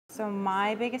So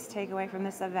my biggest takeaway from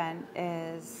this event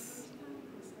is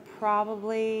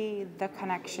probably the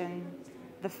connection,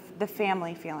 the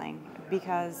family feeling,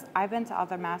 because I've been to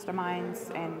other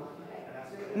masterminds and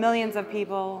millions of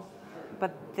people,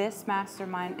 but this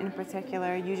mastermind in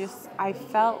particular, I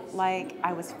felt like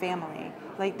I was family.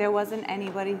 Like there wasn't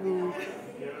anybody who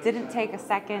didn't take a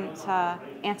second to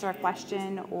answer a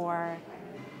question or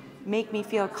make me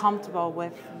feel comfortable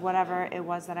with whatever it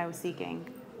was that I was seeking.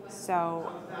 So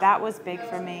that was big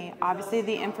for me. Obviously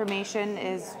the information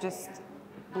is just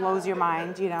blows your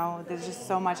mind, there's just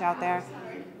so much out there.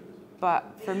 But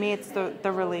for me, it's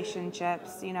the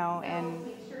relationships,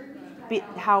 and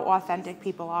how authentic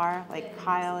people are, like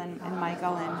Kyle and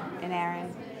Michael and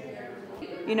Aaron.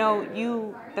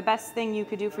 The best thing you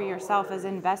could do for yourself is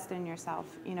invest in yourself,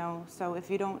 so if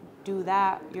you don't do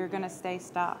that, you're gonna stay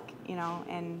stuck,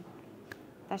 and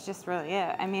that's just really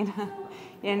it. I mean,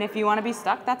 and if you want to be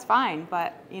stuck, that's fine,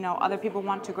 but other people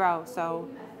want to grow, so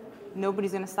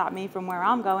nobody's gonna stop me from where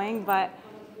I'm going, but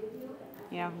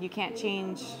you can't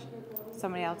change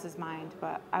somebody else's mind,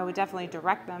 but I would definitely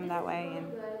direct them that way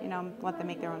and let them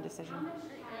make their own decision.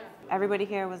 Everybody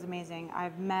here was amazing.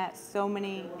 I've met so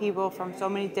many people from so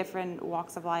many different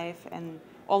walks of life and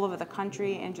all over the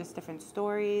country, and just different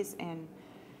stories, and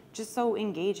just so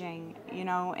engaging,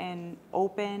 and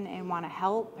open and want to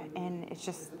help, and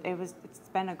it's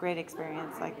been a great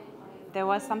experience. Like, there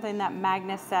was something that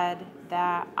Magnus said,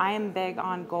 that I am big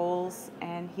on goals,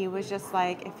 and he was just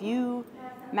like, if you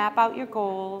map out your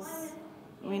goals,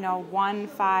 1,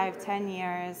 5, 10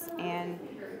 years, and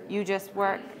you just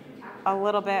work a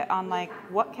little bit on like,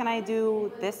 what can I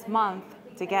do this month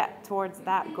to get towards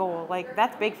that goal? Like,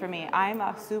 that's big for me. I'm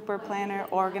a super planner,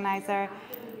 organizer,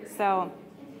 so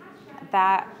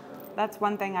that's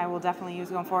one thing I will definitely use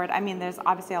going forward. I mean, there's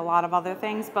obviously a lot of other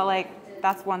things, but like,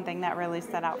 that's one thing that really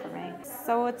stood out for me.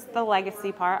 So it's the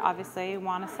legacy part. Obviously,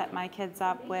 want to set my kids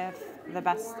up with the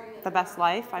best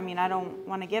life. I mean, I don't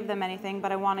want to give them anything,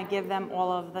 but I want to give them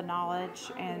all of the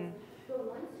knowledge and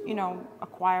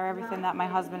acquire everything that my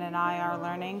husband and I are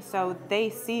learning, so they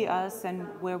see us and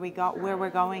where we're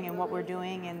going and what we're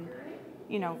doing, and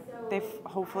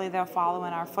hopefully they'll follow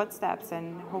in our footsteps,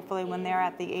 and hopefully when they're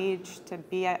at the age to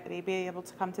be able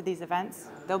to come to these events,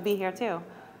 they'll be here too.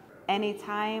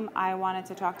 Anytime I wanted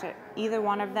to talk to either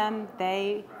one of them,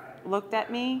 they looked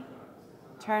at me,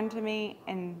 turned to me,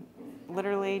 and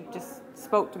literally just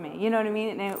spoke to me. You know what I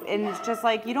mean? And it's just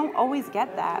like, you don't always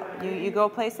get that. You go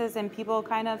places and people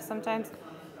kind of sometimes,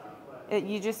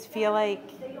 you just feel like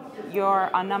you're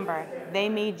a number. They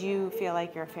made you feel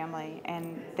like you're family,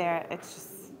 and it's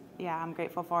just, yeah, I'm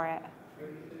grateful for it.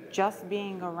 Just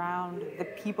being around the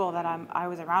people that I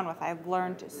was around with, I've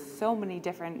learned so many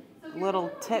different little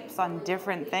tips on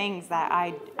different things that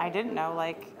I didn't know,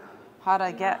 like how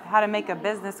to make a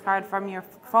business card from your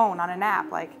phone on an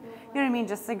app, like, you know what I mean?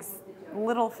 Just like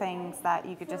little things that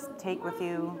you could just take with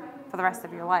you for the rest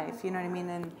of your life, you know what I mean?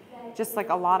 And just like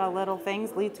a lot of little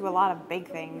things lead to a lot of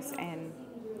big things, and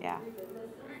yeah.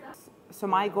 So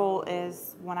my goal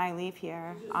is, when I leave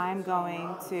here, I'm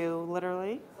going to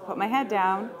literally put my head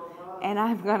down and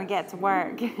I'm going to get to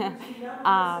work.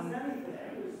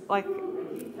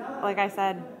 Like I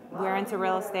said, we're into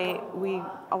real estate.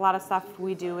 A lot of stuff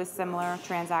we do is similar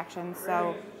transactions.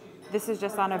 So this is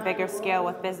just on a bigger scale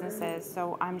with businesses.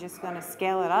 So I'm just going to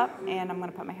scale it up, and I'm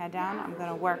going to put my head down. I'm going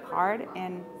to work hard,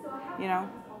 and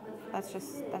that's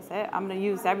it. I'm going to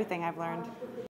use everything I've learned.